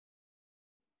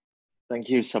Thank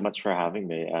you so much for having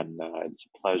me, and it's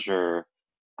a pleasure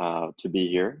to be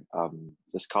here.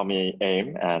 Just call me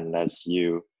AIM, and as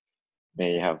you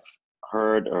may have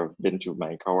heard or been to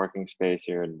my co-working space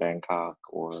here in Bangkok,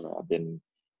 or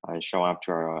I show up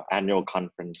to our annual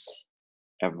conference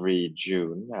every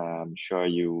June. I'm sure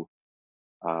you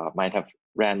might have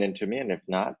ran into me, and if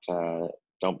not,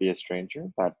 don't be a stranger.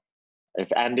 But if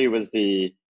Andy was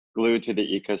the glue to the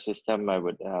ecosystem, I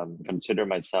would consider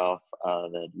myself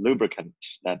the lubricant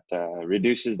that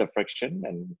reduces the friction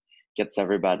and gets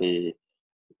everybody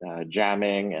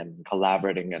jamming and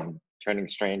collaborating and turning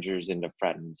strangers into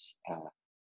friends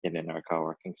in our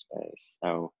co-working space.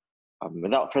 So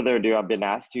without further ado, I've been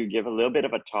asked to give a little bit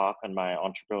of a talk on my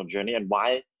entrepreneurial journey and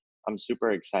why I'm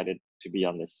super excited to be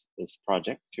on this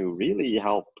project to really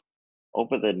help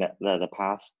over the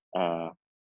past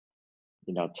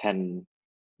 10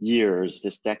 years,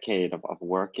 this decade of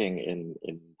working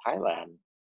in Thailand,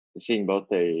 seeing both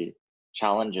the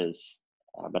challenges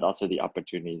but also the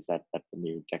opportunities that the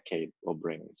new decade will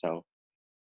bring. So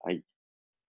I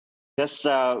guess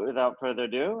without further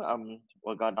ado,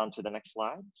 we'll go down to the next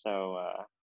slide. So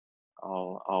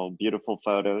all beautiful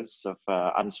photos of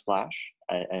Unsplash.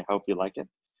 I hope you like it.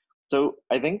 So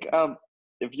I think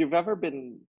if you've ever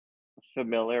been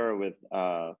familiar with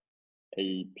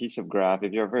a piece of graph,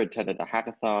 if you ever attended a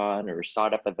hackathon or a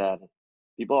startup event,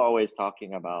 people are always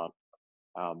talking about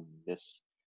this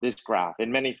graph in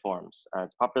many forms.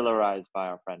 It's popularized by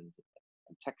our friends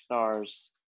at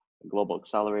Techstars, a global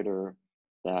accelerator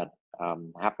that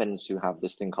happens to have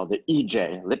this thing called the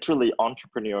EJ, literally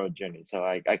entrepreneurial journey. So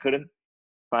I couldn't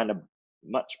find a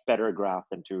much better graph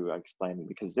than to explain,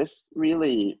 because this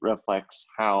really reflects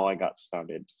how I got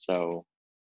started. So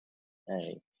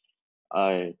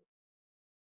I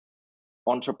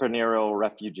entrepreneurial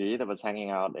refugee that was hanging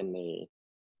out in the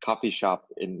coffee shop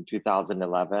in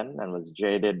 2011 and was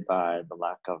jaded by the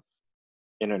lack of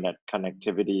internet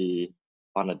connectivity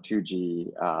on a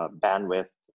 2G bandwidth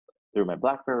through my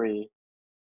BlackBerry,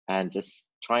 and just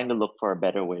trying to look for a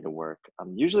better way to work.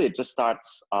 Usually it just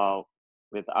starts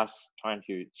with us trying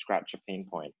to scratch a pain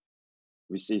point.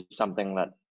 We see something that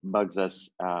bugs us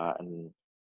and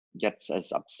gets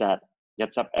us upset,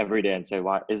 gets up every day and say,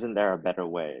 why isn't there a better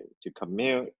way to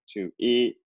commute, to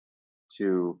eat,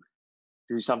 to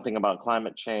do something about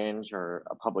climate change or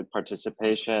a public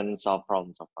participation, solve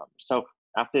problems. So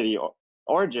after the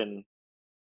origin,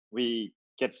 we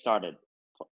get started,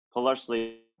 pull our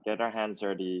sleeve, get our hands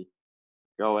dirty,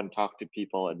 go and talk to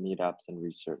people at meetups and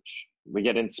research. We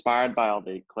get inspired by all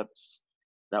the clips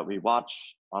that we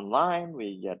watch online.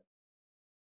 We get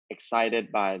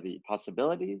excited by the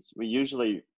possibilities. We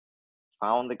usually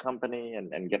found the company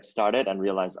and get started and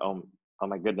realize, oh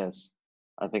my goodness,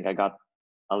 I think I got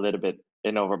a little bit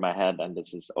in over my head and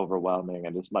this is overwhelming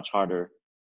and it's much harder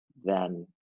than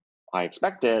I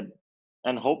expected.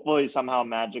 And hopefully somehow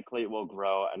magically it will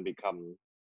grow and become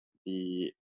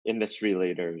the industry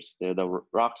leaders. They're the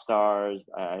rock stars.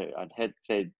 I'd hate to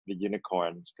say the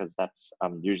unicorns, because that's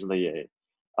usually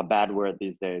a bad word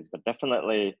these days, but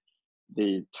definitely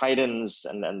the titans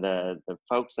and the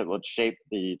folks that will shape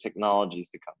the technologies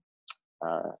to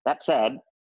come. That said,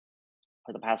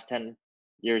 for the past 10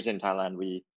 years in Thailand,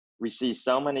 we see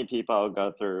so many people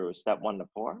go through step 1 to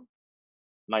 4,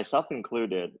 myself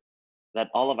included, that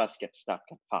all of us get stuck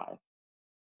at 5,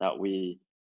 that we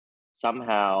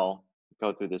somehow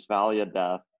go through this valley of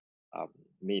death,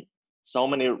 meet so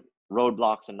many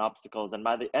roadblocks and obstacles, and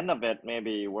by the end of it,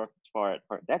 maybe worked for it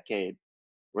for a decade,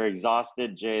 we're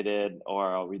exhausted, jaded,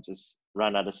 or we just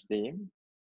run out of steam,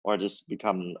 or just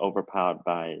become overpowered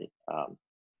by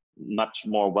much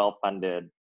more well-funded,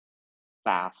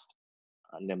 fast,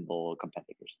 nimble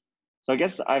competitors. So I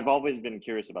guess I've always been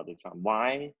curious about this one.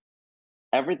 Why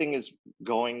everything is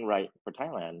going right for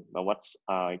Thailand, but what's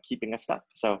keeping us stuck?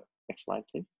 So next slide,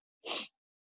 please.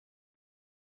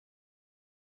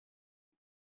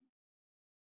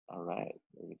 All right,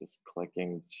 we're just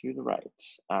clicking to the right.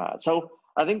 So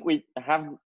I think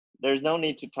there's no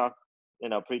need to talk,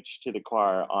 preach to the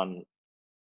choir on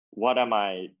what am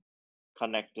I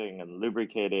connecting and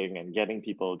lubricating and getting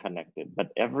people connected,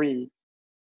 but every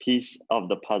piece of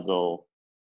the puzzle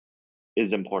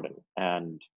is important,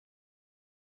 and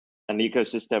an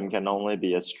ecosystem can only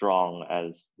be as strong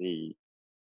as the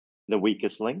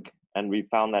weakest link. And we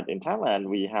found that in Thailand,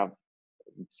 we have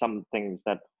some things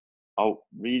that are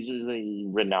regionally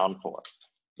renowned for.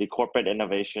 The corporate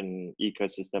innovation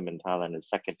ecosystem in Thailand is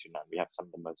second to none. We have some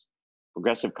of the most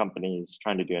progressive companies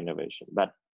trying to do innovation.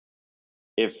 But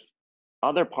if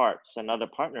other parts and other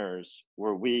partners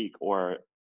were weak or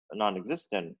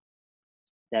non-existent,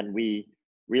 then we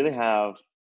really have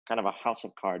kind of a house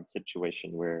of cards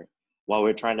situation where while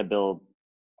we're trying to build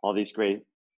all these great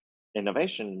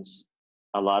innovations,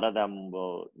 a lot of them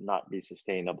will not be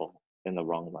sustainable in the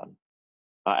long run.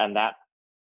 And that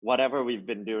whatever we've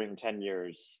been doing 10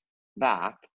 years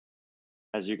back,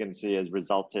 as you can see, has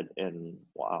resulted in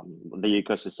the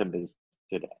ecosystem is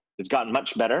today. It's gotten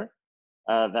much better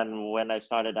than when I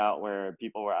started out, where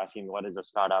people were asking, what is a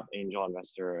startup, angel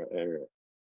investor, or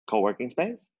co-working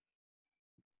space?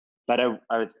 But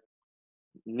I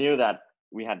knew that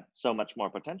we had so much more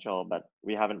potential, but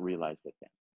we haven't realized it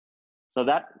yet. So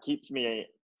that keeps me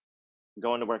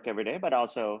going to work every day, but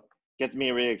also gets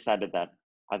me really excited that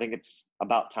I think it's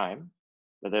about time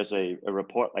that there's a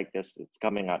report like this that's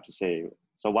coming out to say,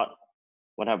 so what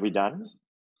have we done,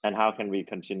 and how can we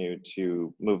continue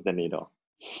to move the needle?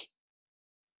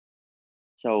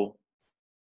 So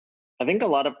I think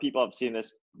a lot of people have seen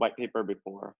this white paper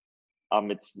before.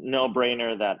 It's no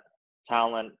brainer that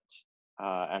talent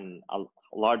and a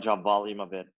large volume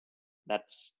of it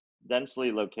that's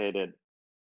densely located.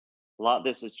 A lot of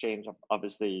this has changed,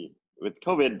 obviously, with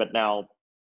COVID, but now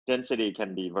density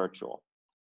can be virtual.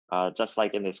 Just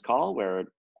like in this call, where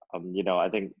I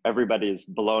think everybody is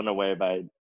blown away by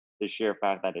the sheer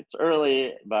fact that it's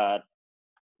early, but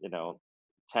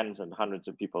tens and hundreds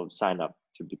of people have signed up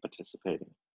to be participating.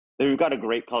 We've got a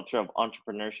great culture of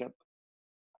entrepreneurship,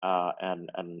 and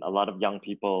a lot of young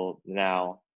people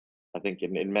now, I think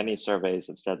in many surveys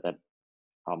have said that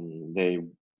they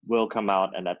will come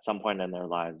out, and at some point in their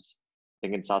lives, I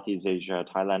think in Southeast Asia,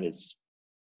 Thailand is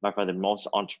by far the most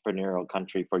entrepreneurial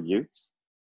country for youths.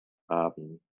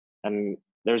 And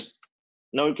there's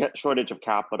no shortage of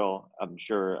capital. I'm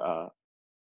sure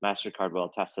MasterCard will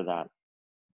attest to that.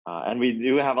 And we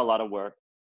do have a lot of work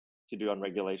to do on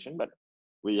regulation, but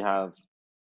we have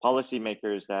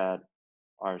policymakers that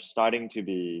are starting to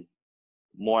be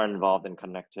more involved and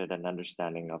connected and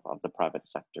understanding of the private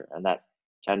sector. And that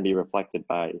can be reflected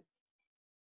by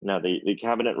the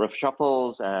cabinet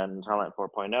reshuffles and Talent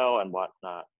 4.0 and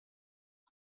whatnot.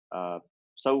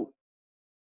 So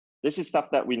this is stuff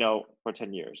that we know for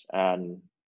 10 years. And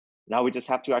now we just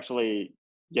have to actually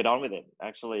get on with it,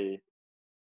 actually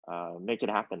make it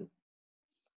happen.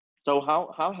 So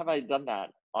how have I done that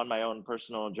on my own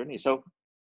personal journey? So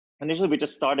initially we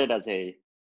just started as a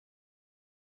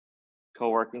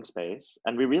co-working space,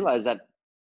 and we realized that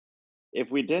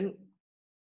if we didn't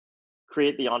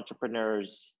create the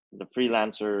entrepreneurs, the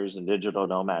freelancers and digital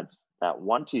nomads that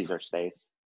want to use our space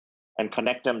and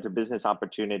connect them to business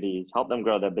opportunities, help them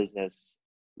grow their business,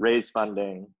 raise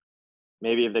funding,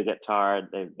 maybe if they get tired,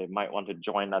 they might want to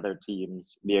join other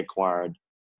teams, be acquired,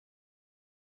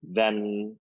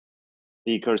 then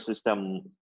the ecosystem,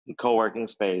 the co-working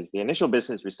space, the initial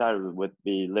business we started with would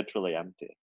be literally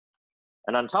empty.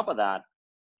 And on top of that,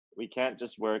 we can't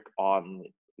just work on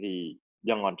the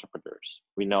young entrepreneurs.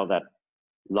 We know that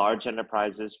large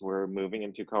enterprises were moving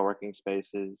into co-working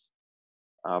spaces,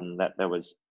 that there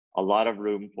was a lot of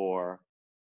room for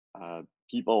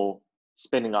people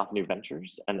spinning off new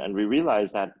ventures. And we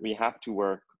realized that we have to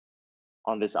work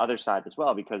on this other side as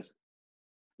well, because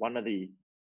one of the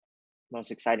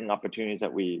most exciting opportunities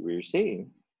that we're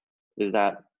seeing is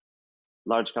that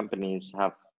large companies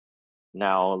have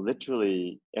now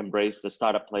literally embraced the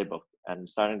startup playbook and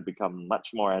starting to become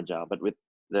much more agile. But with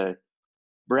the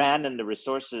brand and the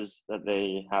resources that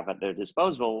they have at their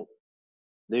disposal,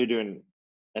 they're doing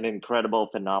an incredible,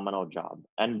 phenomenal job.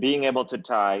 And being able to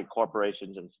tie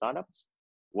corporations and startups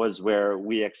was where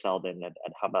we excelled in at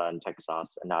Hubba and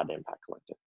Texas and ANDE Impact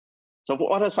Collective. So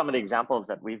what are some of the examples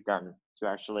that we've done to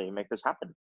actually make this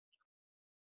happen?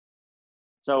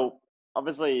 So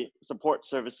obviously support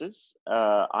services.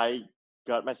 I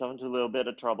got myself into a little bit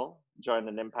of trouble, joined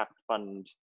an impact fund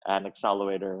and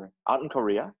accelerator out in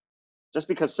Korea, just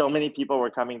because so many people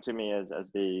were coming to me as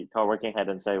the co-working head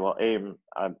and say, well, AIM,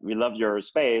 we love your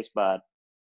space, but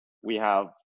we have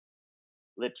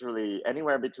literally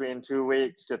anywhere between 2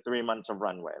 weeks to 3 months of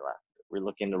runway left. We're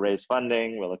looking to raise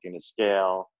funding, we're looking to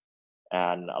scale,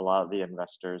 and a lot of the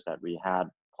investors that we had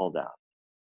pulled out.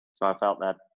 So I felt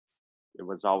that it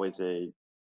was always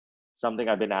something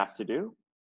I've been asked to do,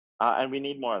 and we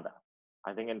need more of that.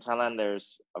 I think in Thailand,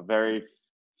 there's a very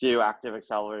few active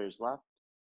accelerators left,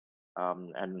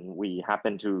 and we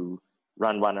happen to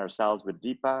run one ourselves with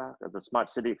Deepa, the Smart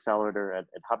City Accelerator at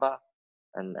Hubba,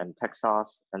 and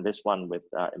Texas, and this one with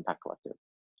Impact Collective.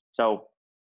 So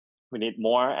we need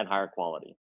more and higher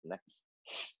quality. Next.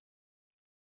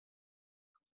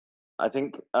 I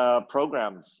think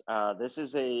programs. This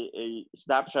is a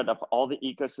snapshot of all the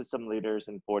ecosystem leaders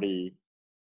in 40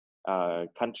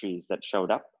 countries that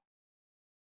showed up.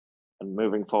 And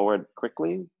moving forward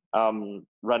quickly,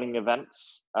 running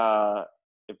events.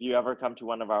 If you ever come to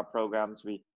one of our programs,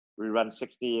 we run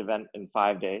 60 events in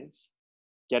 5 days.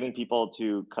 Getting people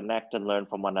to connect and learn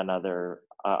from one another,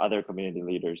 other community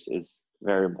leaders, is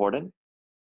very important.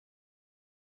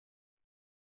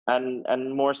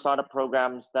 And more startup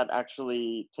programs that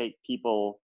actually take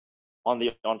people on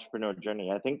the entrepreneur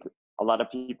journey. I think a lot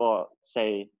of people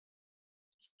say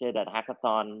that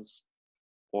hackathons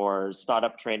or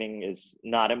startup training is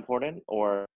not important,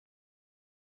 or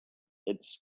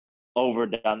it's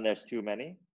overdone, there's too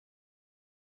many.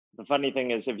 The funny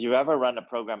thing is, if you ever run a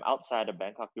program outside of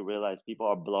Bangkok, you realize people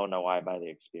are blown away by the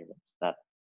experience, that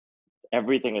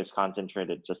everything is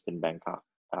concentrated just in Bangkok.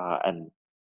 And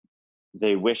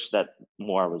they wish that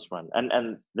more was run.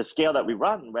 And the scale that we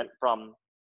run went from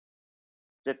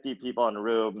 50 people in a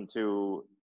room to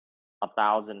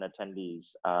 1,000 attendees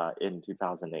in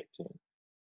 2018.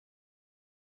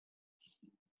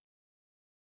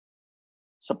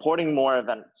 Supporting more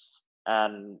events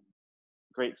and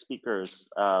great speakers,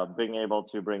 being able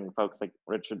to bring folks like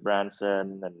Richard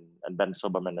Branson and Ben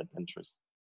Silberman at Pinterest.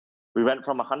 We went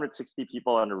from 160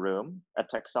 people in a room at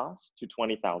Texas to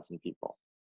 20,000 people.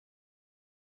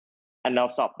 And now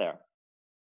stop there.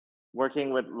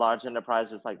 Working with large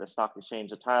enterprises like the Stock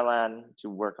Exchange of Thailand to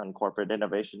work on Corporate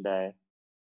Innovation Day,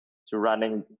 to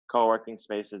running co-working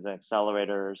spaces and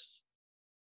accelerators,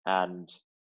 and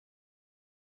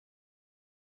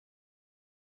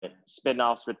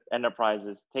spin-offs with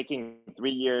enterprises, taking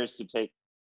 3 years to take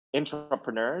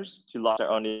entrepreneurs to launch their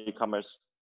own e-commerce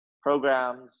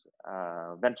programs,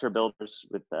 venture builders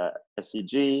with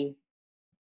SCG.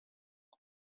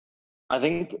 I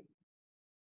think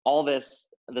all this,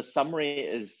 the summary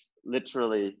is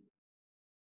literally,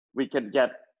 we could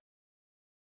get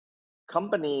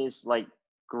companies like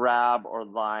Grab or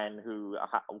Line, who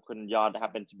Yod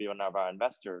happened to be one of our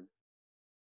investors.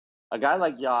 A guy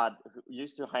like Yod, who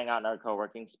used to hang out in our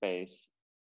co-working space,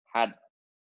 had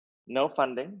no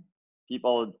funding.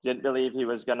 People didn't believe he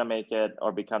was going to make it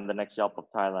or become the next Yelp of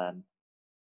Thailand,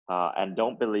 and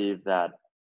don't believe that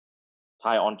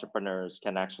Thai entrepreneurs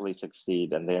can actually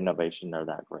succeed and the innovation are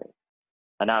that great.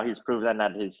 And now he's proven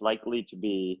that he's likely to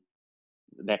be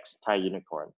the next Thai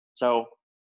unicorn. So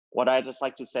what I just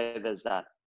like to say is that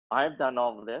I've done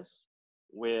all of this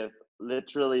with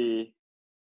literally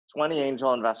 20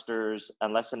 angel investors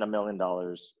and less than $1 million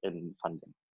in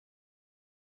funding.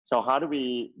 So how do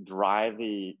we drive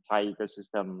the Thai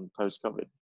ecosystem post-COVID?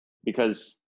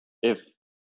 Because if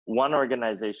one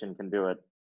organization can do it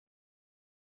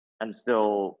and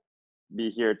still be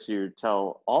here to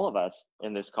tell all of us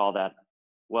in this call that,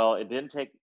 well, it didn't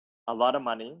take a lot of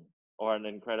money or an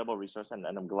incredible resource, and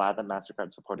I'm glad that MasterCard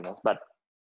is supporting us, but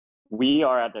we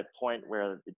are at a point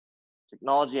where the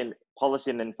technology and policy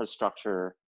and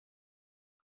infrastructure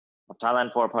of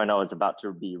Thailand 4.0 is about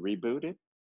to be rebooted,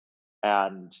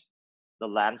 and the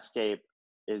landscape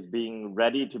is being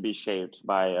ready to be shaped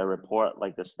by a report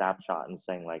like the Snapshot and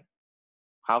saying, like,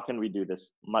 how can we do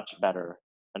this much better?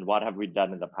 And what have we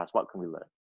done in the past? What can we learn?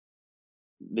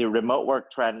 The remote work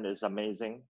trend is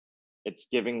amazing. It's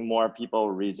giving more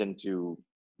people reason to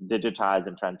digitize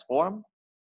and transform.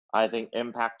 I think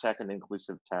impact tech and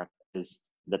inclusive tech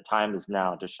the time is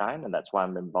now to shine, and that's why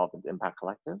I'm involved with Impact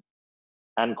Collective.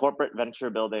 And corporate venture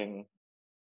building,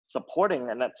 supporting,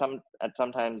 and at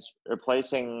sometimes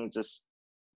replacing just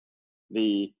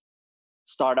the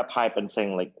startup hype and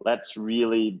saying, like, let's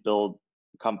really build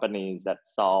companies that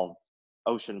solve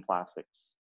ocean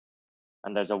plastics.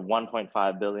 And there's a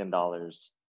 $1.5 billion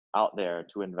out there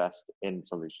to invest in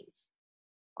solutions.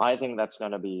 I think that's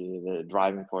going to be the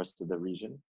driving force of the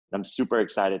region. I'm super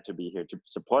excited to be here to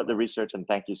support the research, and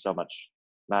thank you so much,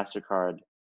 MasterCard,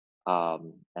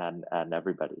 and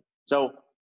everybody. So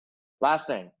last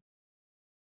thing,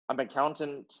 I'm an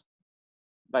accountant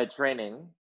by training,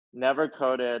 never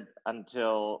coded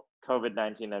until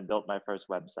COVID-19 and built my first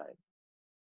website.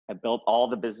 I built all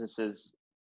the businesses,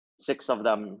 6 of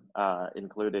them,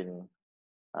 including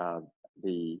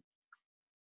the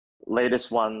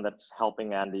latest one that's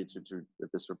helping ANDE to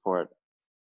with this report,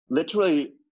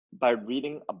 literally by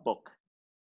reading a book.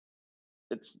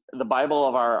 It's the Bible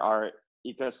of our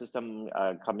ecosystem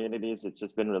communities. It's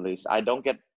just been released.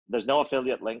 There's no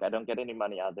affiliate link. I don't get any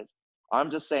money out of this. I'm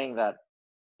just saying that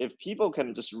if people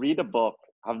can just read a book,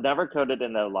 have never coded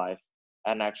in their life,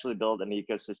 and actually build an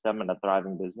ecosystem and a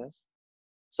thriving business,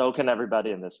 so can everybody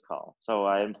in this call. So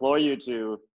I implore you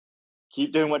to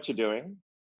keep doing what you're doing,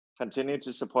 continue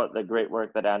to support the great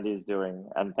work that ANDE is doing,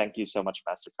 and thank you so much,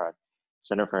 MasterCard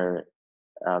Center for,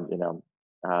 and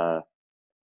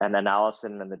then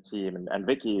Allison and the team, and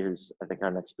Vicky, who's I think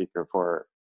our next speaker, for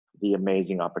the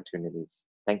amazing opportunities.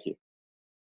 Thank you.